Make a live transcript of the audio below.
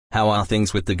How are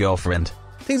things with the girlfriend?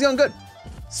 Things going good.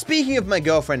 Speaking of my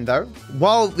girlfriend though,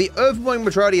 while the overwhelming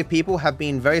majority of people have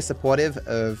been very supportive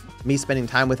of me spending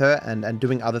time with her and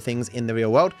doing other things in the real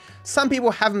world, some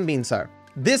people haven't been so.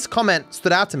 This comment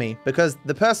stood out to me because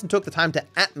the person took the time to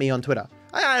 @ me on Twitter.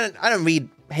 I don't read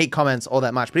hate comments all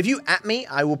that much, but if you @ me,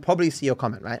 I will probably see your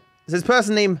comment, right? This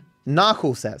person named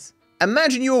Narkle says,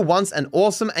 imagine you were once an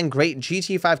awesome and great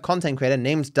GTA 5 content creator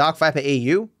named Dark Viper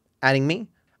EU, adding me,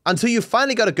 until you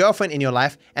finally got a girlfriend in your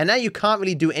life, and now you can't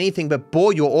really do anything but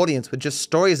bore your audience with just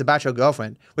stories about your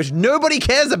girlfriend, which nobody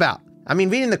cares about. I mean,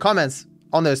 reading the comments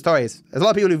on those stories, there's a lot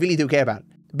of people who really do care about it.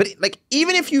 But like,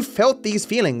 even if you felt these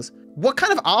feelings, what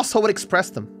kind of asshole would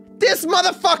express them? This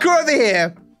motherfucker over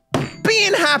here,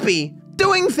 being happy,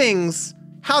 doing things.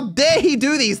 How dare he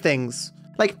do these things?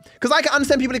 Like, because I can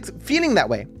understand people feeling that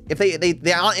way. If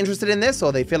they aren't interested in this,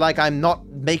 or they feel like I'm not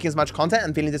making as much content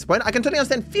and feeling disappointed, I can totally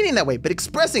understand feeling that way, but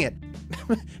expressing it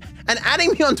and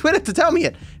adding me on Twitter to tell me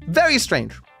it, very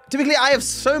strange. Typically, I have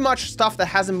so much stuff that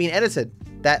hasn't been edited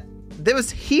that there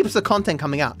was heaps of content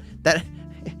coming out that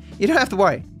you don't have to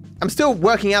worry. I'm still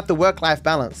working out the work-life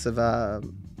balance of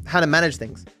how to manage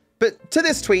things. But to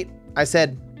this tweet, I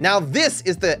said, now this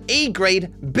is the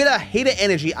A-grade bitter hater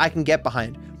energy I can get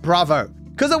behind. Bravo.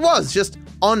 Because it was just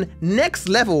on next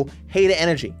level hater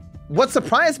energy. What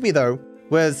surprised me though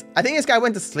was I think this guy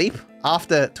went to sleep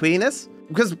after tweeting this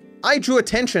because I drew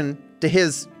attention to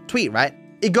his tweet, right?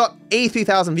 It got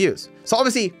 83,000 views. So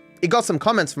obviously it got some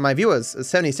comments from my viewers,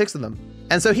 76 of them.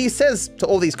 And so he says to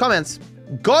all these comments,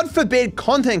 God forbid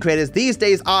content creators these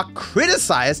days are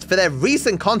criticized for their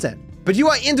recent content, but you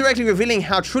are indirectly revealing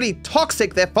how truly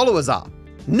toxic their followers are.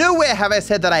 Nowhere have I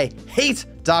said that I hate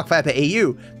Dark Viper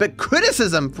EU, but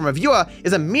criticism from a viewer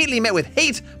is immediately met with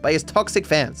hate by his toxic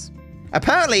fans.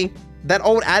 Apparently, that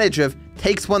old adage of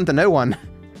takes one to know one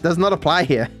does not apply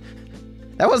here.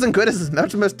 That wasn't criticism, that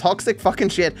was the most toxic fucking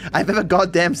shit I've ever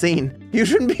goddamn seen. You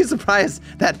shouldn't be surprised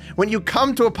that when you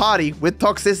come to a party with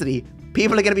toxicity,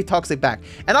 people are gonna be toxic back.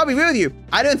 And I'll be real with you,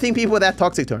 I don't think people are that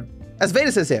toxic to him. As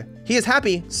Vader says here, he is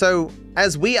happy, so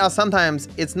as we are sometimes,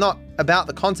 it's not about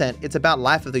the content, it's about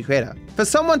life of the creator. For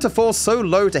someone to fall so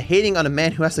low to hating on a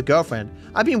man who has a girlfriend,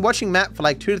 I've been watching Matt for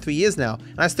like 2 to 3 years now,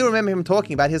 and I still remember him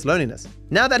talking about his loneliness.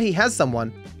 Now that he has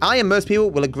someone, I and most people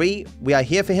will agree we are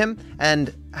here for him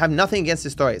and have nothing against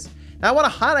his stories. Now I want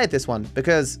to highlight this one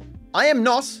because I am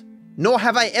not, nor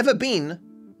have I ever been,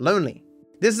 lonely.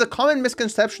 This is a common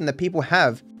misconception that people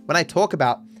have when I talk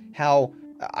about how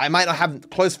I might not have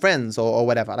close friends or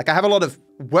whatever. Like I have a lot of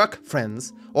work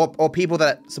friends or people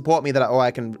that support me that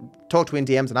I can talk to in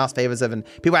DMs and ask favors of, and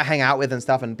people I hang out with and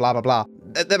stuff and blah, blah, blah.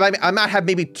 I might have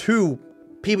maybe 2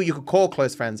 people you could call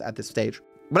close friends at this stage.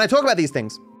 When I talk about these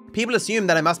things, people assume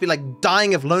that I must be like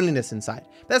dying of loneliness inside.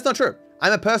 That's not true.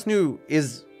 I'm a person who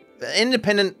is an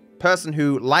independent person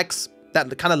who likes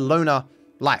that kind of loner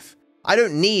life. I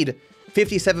don't need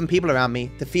 57 people around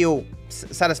me to feel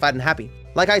satisfied and happy.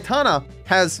 Like Aitana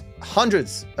has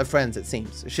hundreds of friends, it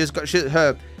seems.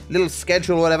 Her little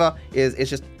schedule or whatever is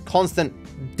just constant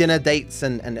dinner dates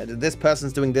and this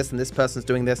person's doing this and this person's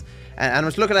doing this. And I'm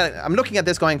just looking at it, I'm looking at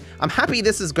this going, I'm happy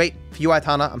this is great for you,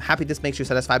 Aitana. I'm happy this makes you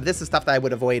satisfied, but this is stuff that I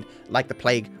would avoid like the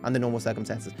plague under normal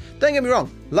circumstances. Don't get me wrong,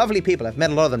 lovely people, I've met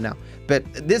a lot of them now, but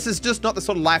this is just not the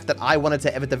sort of life that I wanted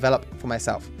to ever develop for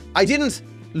myself. I didn't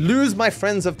lose my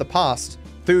friends of the past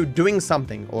through doing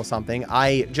something or something.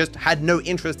 I just had no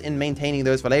interest in maintaining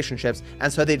those relationships,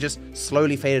 and so they just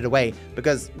slowly faded away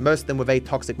because most of them were very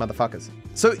toxic motherfuckers.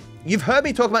 So you've heard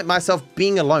me talk about myself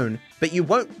being alone, but you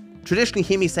won't traditionally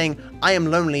hear me saying, I am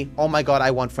lonely, oh my God, I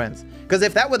want friends. Because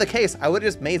if that were the case, I would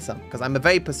have just made some, because I'm a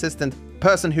very persistent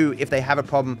person who, if they have a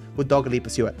problem, would doggedly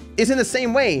pursue it. It's in the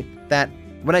same way that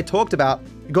when I talked about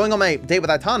going on my date with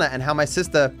Aitana and how my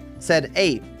sister said,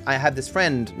 hey, I have this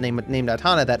friend named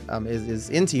Aitana that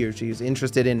is into you. She's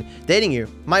interested in dating you.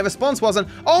 My response wasn't,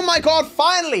 oh my God,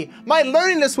 finally, my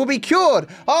loneliness will be cured.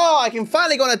 Oh, I can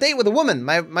finally go on a date with a woman.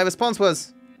 My response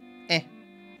was,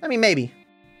 I mean, maybe.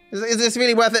 Is this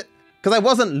really worth it? Because I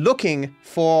wasn't looking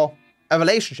for a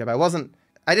relationship.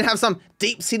 I didn't have some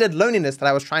deep-seated loneliness that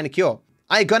I was trying to cure.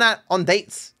 I had gone out on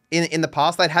dates in the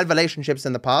past. I'd had relationships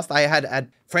in the past. I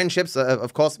had friendships,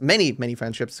 of course, many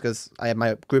friendships, because I had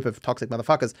my group of toxic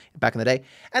motherfuckers back in the day.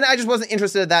 And I just wasn't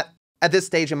interested in that at this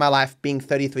stage in my life, being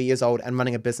 33 years old and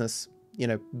running a business, you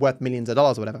know, worth millions of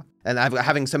dollars or whatever. And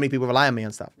having so many people rely on me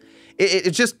and stuff.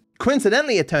 It just,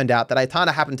 coincidentally, it turned out that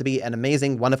Aitana happened to be an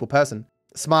amazing, wonderful person.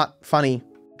 Smart, funny,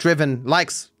 driven,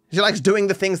 she likes doing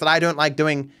the things that I don't like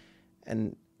doing.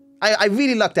 And I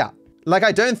really lucked out. Like,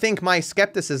 I don't think my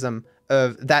skepticism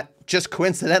of that just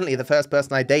coincidentally, the first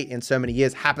person I date in so many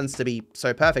years happens to be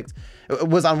so perfect,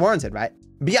 was unwarranted, right?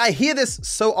 But yeah, I hear this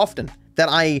so often, that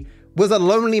I was a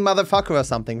lonely motherfucker or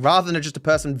something, rather than just a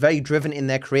person very driven in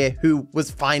their career who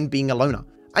was fine being a loner.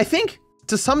 I think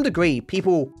to some degree,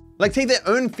 people like take their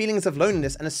own feelings of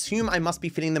loneliness and assume I must be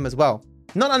feeling them as well.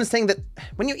 Not understanding that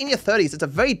when you're in your 30s, it's a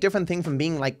very different thing from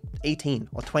being like 18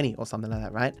 or 20 or something like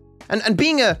that, right? And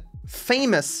being a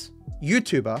famous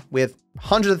YouTuber with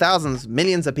hundreds of thousands,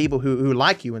 millions of people who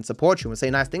like you and support you and say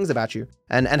nice things about you,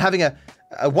 and having a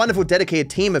wonderful dedicated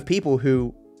team of people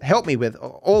who help me with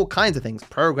all kinds of things,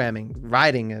 programming,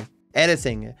 writing,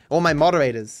 editing, all my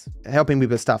moderators helping me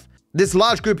with stuff. This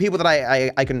large group of people that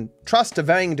I can trust to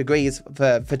varying degrees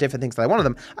for different things that I want of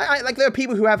them. Like there are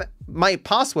people who have my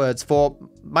passwords for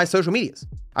my social medias.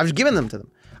 I've just given them to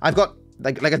them. I've got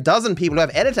like a dozen people who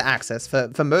have editor access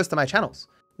for most of my channels.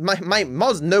 My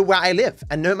mods know where I live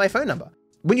and know my phone number.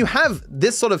 When you have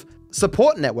this sort of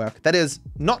support network that is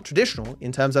not traditional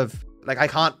in terms of like, I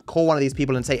can't call one of these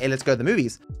people and say, hey, let's go to the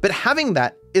movies. But having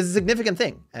that is a significant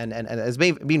thing and has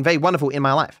been very wonderful in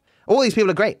my life. All these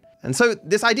people are great. And so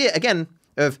this idea, again,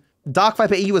 of Dark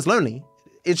Viper EU is lonely,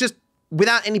 is just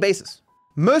without any basis.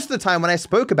 Most of the time when I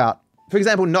spoke about, for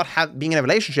example, not being in a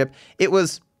relationship, it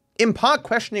was in part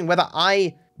questioning whether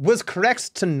I was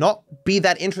correct to not be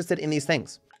that interested in these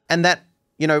things. And that,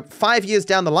 5 years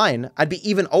down the line, I'd be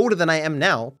even older than I am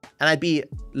now, and I'd be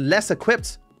less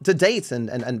equipped to date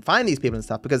and find these people and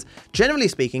stuff, because generally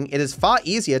speaking, it is far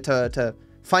easier to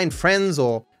find friends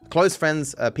or close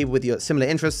friends, people with your similar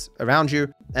interests around you,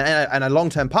 and a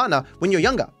long-term partner when you're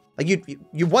younger. Like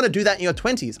you want to do that in your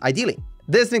 20s, ideally.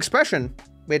 There's an expression,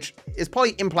 which is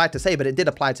probably impolite to say, but it did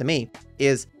apply to me,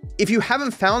 is if you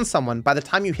haven't found someone by the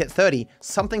time you hit 30,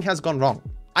 something has gone wrong.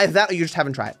 Either that or you just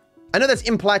haven't tried. I know that's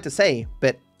impolite to say,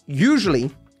 but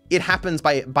usually it happens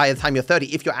by the time you're 30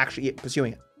 if you're actually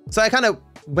pursuing it. So I kind of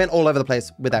went all over the place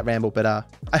with that ramble, but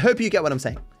I hope you get what I'm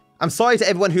saying. I'm sorry to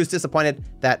everyone who's disappointed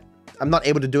that I'm not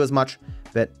able to do as much,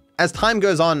 but as time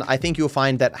goes on, I think you'll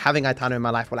find that having Aitano in my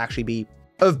life will actually be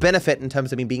of benefit in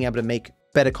terms of me being able to make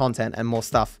better content and more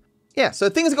stuff. Yeah, so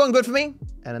things are going good for me,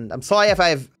 and I'm sorry if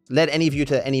I've led any of you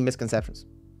to any misconceptions.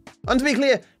 And to be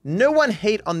clear, no one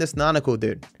hate on this Nanacle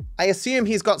dude. I assume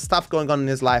he's got stuff going on in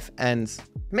his life, and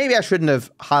maybe I shouldn't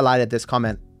have highlighted this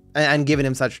comment and given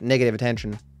him such negative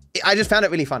attention. I just found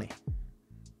it really funny.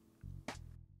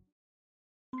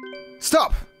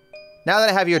 Stop! Now that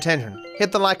I have your attention,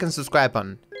 hit the like and subscribe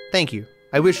button. Thank you.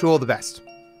 I wish you all the best.